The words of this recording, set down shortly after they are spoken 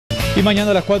Y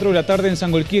mañana a las 4 de la tarde en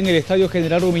Sangolquí, en el Estadio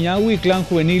General Rumiñahui, Clan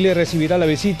Juvenil recibirá la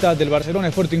visita del Barcelona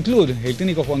Sporting Club. El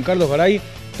técnico Juan Carlos Garay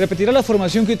repetirá la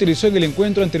formación que utilizó en el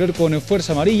encuentro anterior con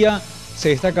Fuerza Amarilla. Se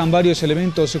destacan varios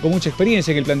elementos con mucha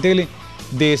experiencia en el plantel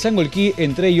de Sangolquí,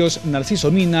 entre ellos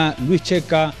Narciso Mina, Luis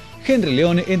Checa, Henry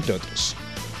León, entre otros.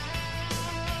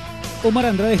 Omar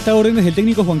Andrade está a órdenes del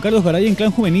técnico Juan Carlos Garay en Clan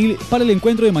Juvenil para el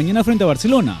encuentro de mañana frente a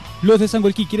Barcelona. Los de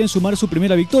Sangolquí quieren sumar su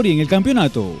primera victoria en el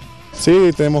campeonato.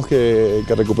 Sí, tenemos que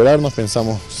recuperarnos,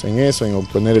 pensamos en eso, en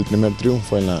obtener el primer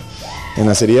triunfo en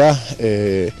la Serie A.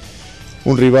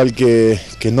 Un rival que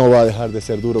no va a dejar de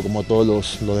ser duro como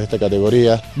todos los de esta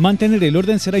categoría. Mantener el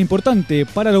orden será importante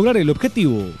para lograr el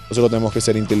objetivo. Nosotros tenemos que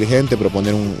ser inteligentes,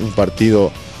 proponer un partido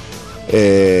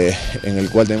en el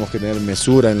cual tenemos que tener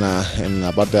mesura en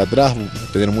la parte de atrás,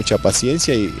 tener mucha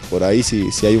paciencia y por ahí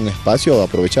si hay un espacio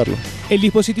aprovecharlo. El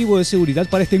dispositivo de seguridad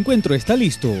para este encuentro está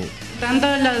listo. Tanto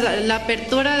la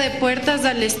apertura de puertas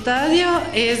al estadio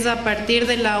es a partir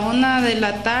de la 1 de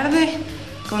la tarde.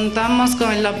 Contamos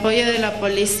con el apoyo de la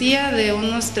policía de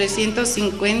unos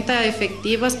 350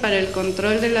 efectivos para el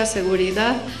control de la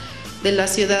seguridad de la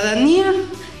ciudadanía.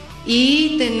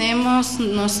 Y tenemos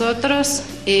nosotros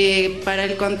para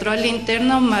el control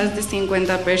interno más de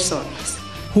 50 personas.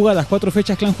 Jugadas 4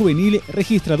 fechas, Clan Juvenil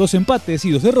registra 2 empates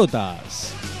y 2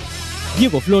 derrotas.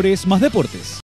 Diego Flores, Más Deportes.